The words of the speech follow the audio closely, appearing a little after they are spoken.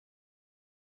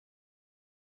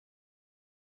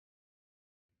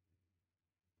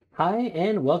Hi,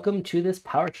 and welcome to this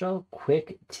PowerShell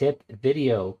quick tip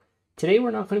video. Today we're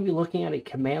not going to be looking at a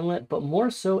commandlet, but more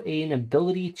so an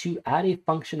ability to add a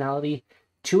functionality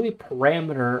to a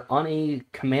parameter on a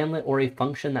commandlet or a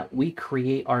function that we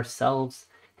create ourselves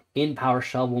in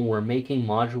PowerShell when we're making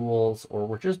modules or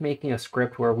we're just making a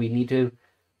script where we need to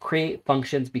create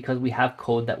functions because we have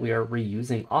code that we are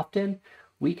reusing often.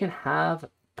 We can have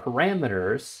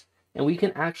parameters and we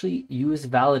can actually use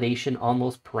validation on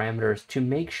those parameters to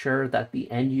make sure that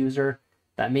the end user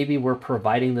that maybe we're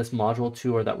providing this module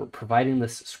to or that we're providing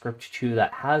this script to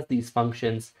that has these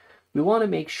functions, we want to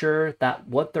make sure that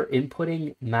what they're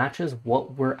inputting matches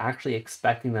what we're actually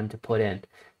expecting them to put in.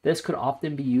 This could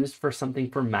often be used for something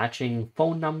for matching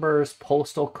phone numbers,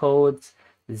 postal codes,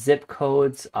 zip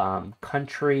codes,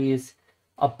 countries,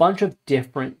 a bunch of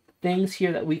different things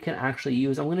here that we can actually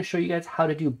use. I'm going to show you guys how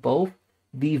to do both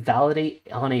the validate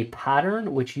on a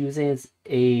pattern, which uses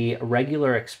a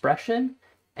regular expression,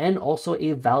 and also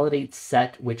a validate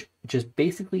set, which just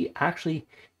basically actually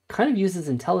kind of uses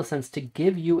IntelliSense to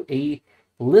give you a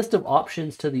list of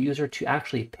options to the user to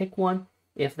actually pick one.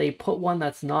 If they put one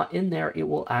that's not in there, it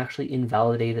will actually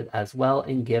invalidate it as well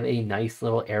and give a nice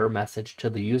little error message to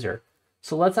the user.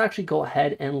 So let's actually go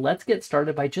ahead and let's get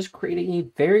started by just creating a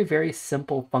very, very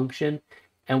simple function.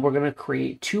 And we're going to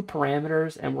create two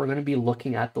parameters and we're going to be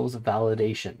looking at those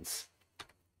validations.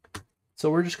 So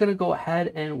we're just going to go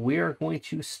ahead and we are going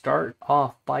to start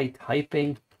off by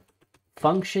typing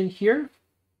function here.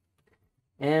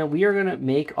 And we are going to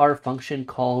make our function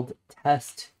called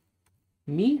test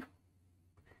me.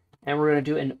 And we're going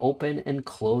to do an open and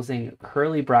closing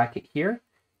curly bracket here.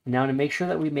 Now to make sure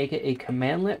that we make it a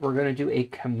commandlet, we're going to do a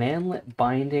commandlet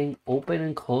binding open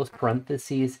and close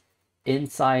parentheses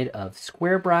inside of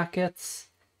square brackets,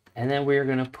 and then we're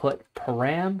going to put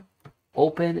param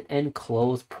open and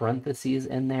close parentheses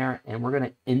in there, and we're going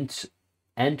to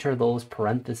enter those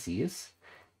parentheses,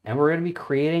 and we're going to be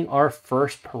creating our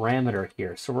first parameter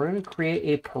here. So we're going to create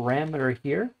a parameter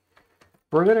here.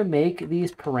 We're going to make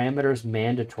these parameters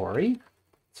mandatory,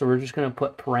 so we're just going to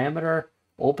put parameter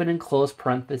open and close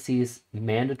parentheses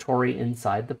mandatory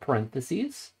inside the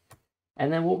parentheses. And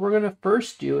then what we're going to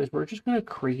first do is we're just going to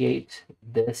create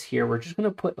this here. We're just going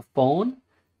to put a phone.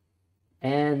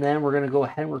 And then we're going to go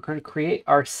ahead and we're going to create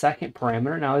our second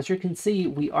parameter. Now, as you can see,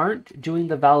 we aren't doing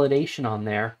the validation on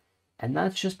there. And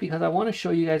that's just because I want to show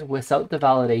you guys without the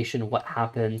validation what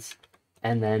happens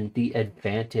and then the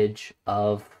advantage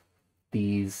of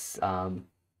these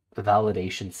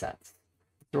validation sets.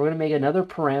 So we're going to make another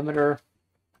parameter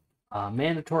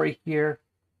mandatory here.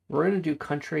 We're going to do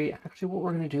country. Actually, what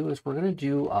we're going to do is we're going to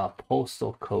do a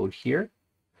postal code here.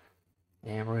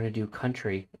 And we're going to do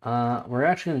country. We're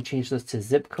actually going to change this to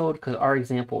zip code because our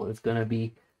example is going to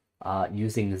be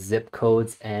using zip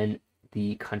codes and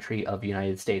the country of the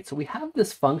United States. So we have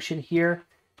this function here,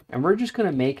 and we're just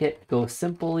going to make it go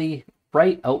simply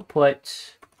write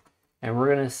output. And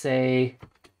we're going to say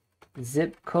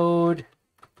zip code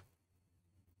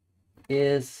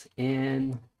is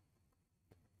in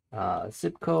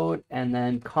zip code and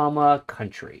then comma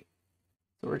country.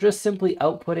 So we're just simply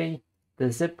outputting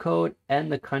the zip code and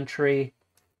the country.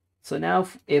 So now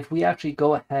if we actually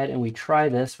go ahead and we try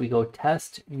this, we go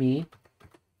test me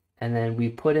and then we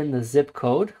put in the zip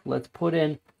code. Let's put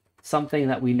in something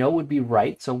that we know would be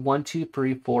right. So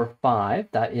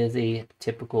 12345, that is a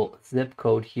typical zip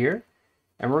code here.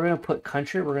 And we're going to put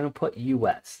country, we're going to put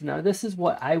US. Now this is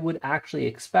what I would actually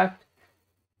expect.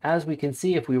 As we can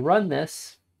see, if we run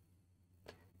this,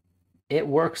 it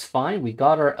works fine. We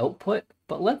got our output,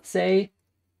 but let's say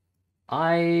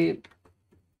I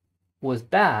was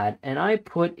bad and I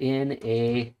put in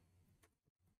a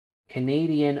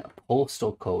Canadian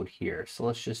postal code here. So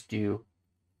let's just do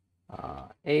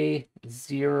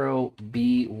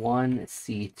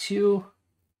A0B1C2.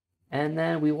 And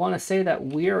then we want to say that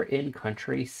we're in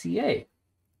country CA.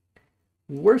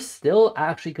 We're still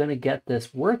actually going to get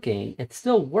this working. It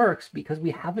still works because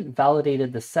we haven't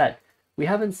validated the set. We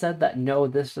haven't said that, no,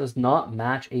 this does not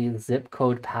match a zip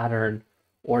code pattern,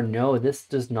 or no, this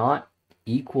does not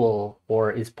equal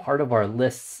or is part of our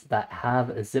lists that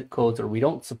have zip codes, or we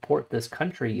don't support this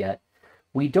country yet.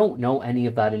 We don't know any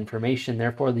of that information.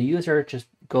 Therefore, the user just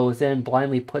goes in,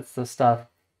 blindly puts the stuff.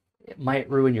 It might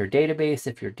ruin your database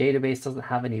if your database doesn't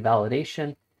have any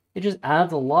validation. It just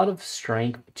adds a lot of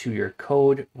strength to your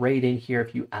code right in here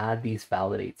if you add these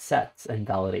validate sets and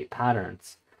validate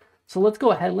patterns. So let's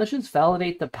go ahead and let's just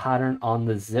validate the pattern on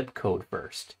the zip code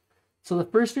first. So the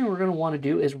first thing we're going to want to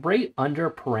do is right under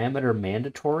parameter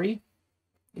mandatory,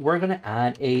 we're going to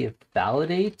add a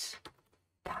validate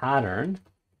pattern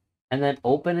and then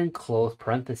open and close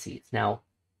parentheses. Now,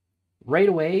 right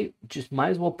away, just might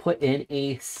as well put in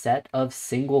a set of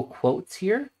single quotes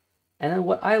here. And then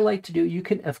what I like to do, you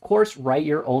can of course write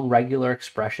your own regular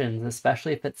expressions,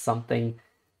 especially if it's something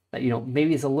that,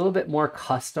 maybe is a little bit more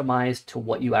customized to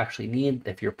what you actually need.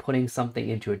 If you're putting something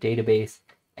into a database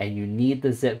and you need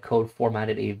the zip code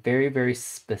formatted a very, very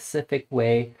specific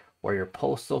way, or your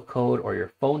postal code or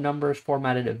your phone numbers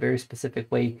formatted a very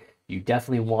specific way, you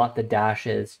definitely want the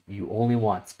dashes. You only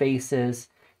want spaces.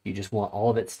 You just want all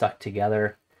of it stuck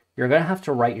together. You're going to have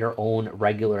to write your own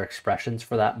regular expressions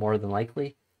for that more than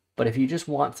likely. But if you just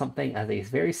want something as a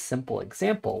very simple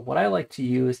example, what I like to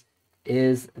use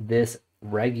is this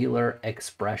regular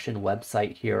expression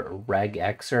website here.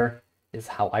 REGEX is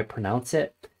how I pronounce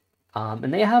it.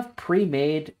 And they have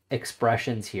pre-made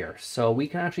expressions here. So we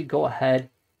can actually go ahead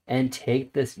and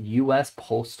take this US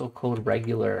postal code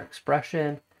regular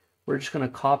expression. We're just going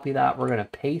to copy that. We're going to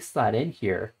paste that in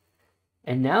here.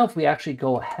 And now if we actually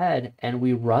go ahead and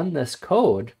we run this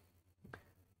code,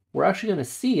 we're actually going to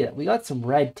see that we got some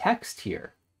red text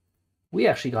here. We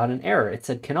actually got an error. It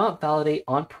said cannot validate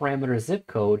on parameter zip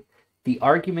code. The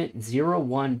argument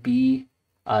 01B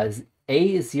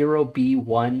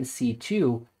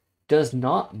A0B1C2 does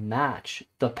not match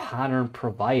the pattern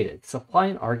provided. Supply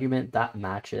an argument that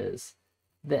matches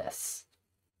this.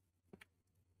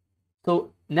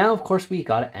 So now, of course, we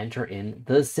got to enter in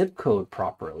the zip code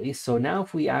properly. So now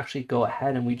if we actually go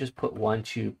ahead and we just put 1,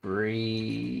 2,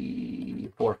 3,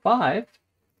 4, 5,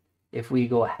 if we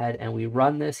go ahead and we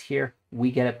run this here,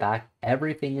 we get it back.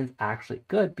 Everything is actually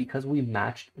good because we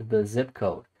matched the zip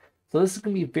code. So this is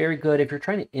going to be very good if you're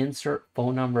trying to insert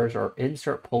phone numbers or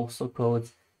insert postal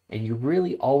codes, and you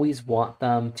really always want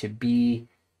them to be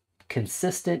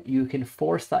consistent. You can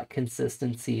force that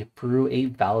consistency through a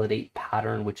validate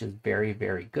pattern, which is very,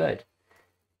 very good.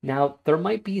 Now, there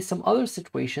might be some other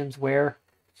situations where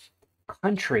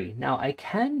country. Now, I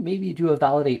can maybe do a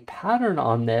validate pattern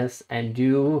on this and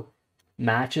do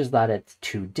matches that it's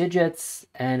 2 digits,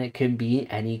 and it can be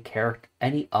any character,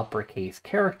 any uppercase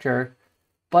character.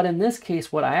 But in this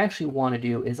case, what I actually want to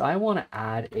do is I want to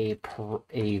add a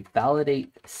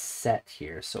validate set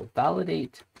here. So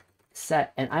validate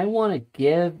set, and I want to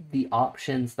give the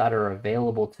options that are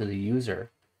available to the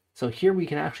user. So here we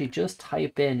can actually just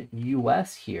type in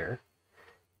US here.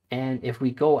 And if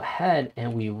we go ahead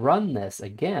and we run this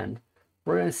again,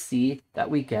 we're going to see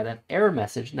that we get an error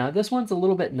message. Now this one's a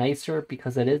little bit nicer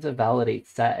because it is a validate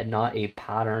set and not a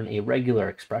pattern, a regular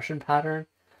expression pattern.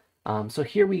 So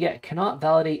here we get cannot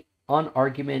validate on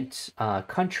argument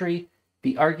country.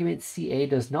 The argument CA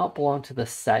does not belong to the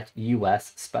set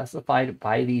US specified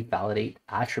by the validate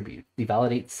attribute, the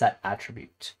validate set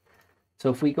attribute. So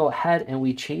if we go ahead and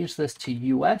we change this to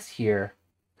US here,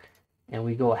 and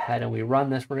we go ahead and we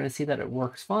run this, we're going to see that it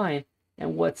works fine.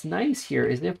 And what's nice here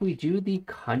is if we do the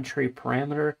country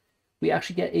parameter, we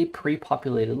actually get a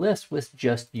pre-populated list with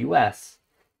just US.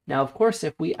 Now, of course,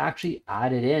 if we actually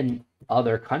added in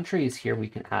other countries here, we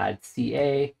can add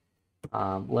CA.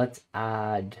 Let's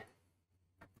add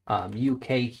UK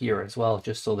here as well,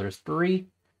 just so there's 3.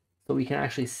 So we can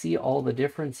actually see all the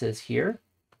differences here.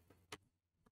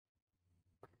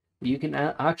 You can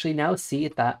actually now see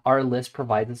that our list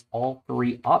provides us all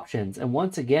 3 options. And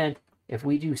once again, if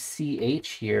we do CH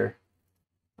here,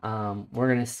 we're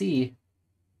going to see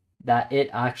that it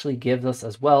actually gives us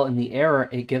as well in the error,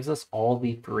 it gives us all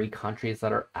the 3 countries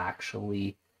that are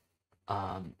actually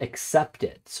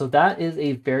accepted. So that is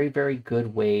a very, very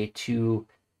good way to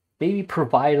maybe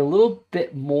provide a little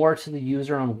bit more to the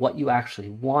user on what you actually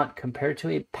want compared to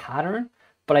a pattern.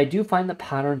 But I do find that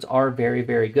patterns are very,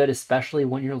 very good, especially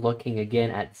when you're looking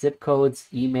again at zip codes,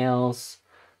 emails,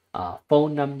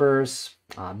 phone numbers,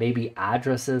 maybe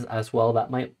addresses as well.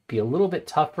 That might be a little bit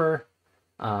tougher,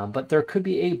 but there could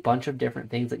be a bunch of different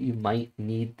things that you might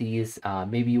need these.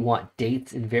 Maybe you want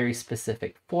dates in very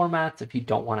specific formats if you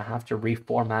don't want to have to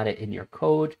reformat it in your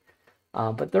code.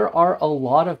 But there are a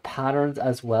lot of patterns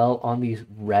as well on these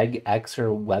REGEX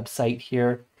website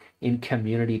here. In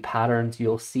community patterns,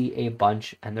 you'll see a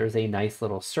bunch, and there's a nice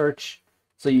little search.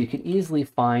 So you can easily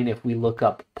find, if we look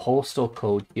up postal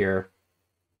code here,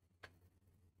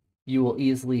 you will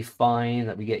easily find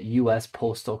that we get US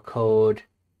postal code,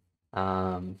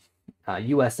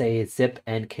 USA zip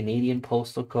and Canadian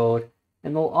postal code.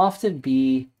 And there'll often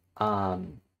be the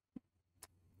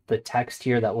text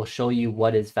here that will show you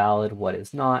what is valid, what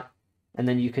is not. And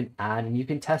then you can add, and you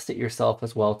can test it yourself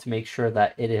as well to make sure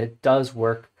that it does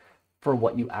work for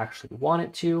what you actually want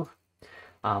it to.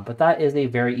 But that is a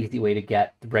very easy way to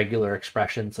get regular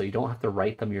expressions, so you don't have to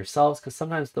write them yourselves, because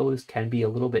sometimes those can be a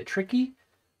little bit tricky.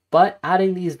 But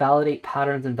adding these validate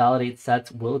patterns and validate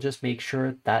sets will just make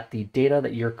sure that the data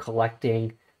that you're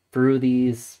collecting through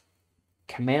these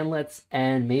commandlets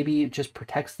and maybe just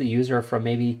protects the user from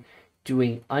maybe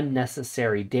doing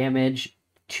unnecessary damage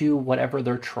to whatever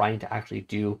they're trying to actually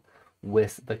do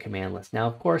with the command list. Now,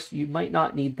 of course, you might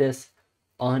not need this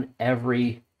on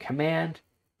every command.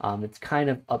 It's kind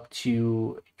of up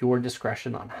to your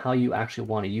discretion on how you actually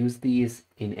want to use these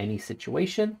in any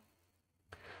situation.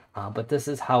 But this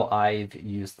is how I've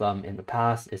used them in the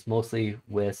past. It's mostly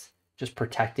with just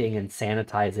protecting and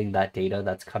sanitizing that data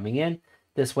that's coming in.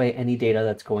 This way, any data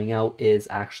that's going out is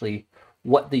actually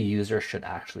what the user should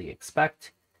actually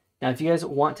expect. Now, if you guys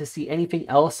want to see anything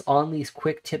else on these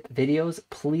quick tip videos,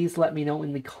 please let me know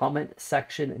in the comment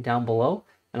section down below,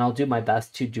 and I'll do my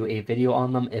best to do a video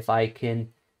on them if I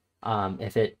can,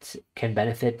 if it can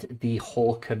benefit the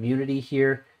whole community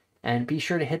here. And be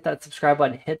sure to hit that subscribe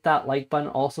button, hit that like button.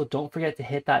 Also, don't forget to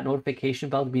hit that notification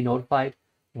bell to be notified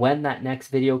when that next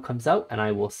video comes out, and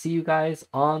I will see you guys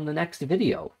on the next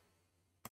video.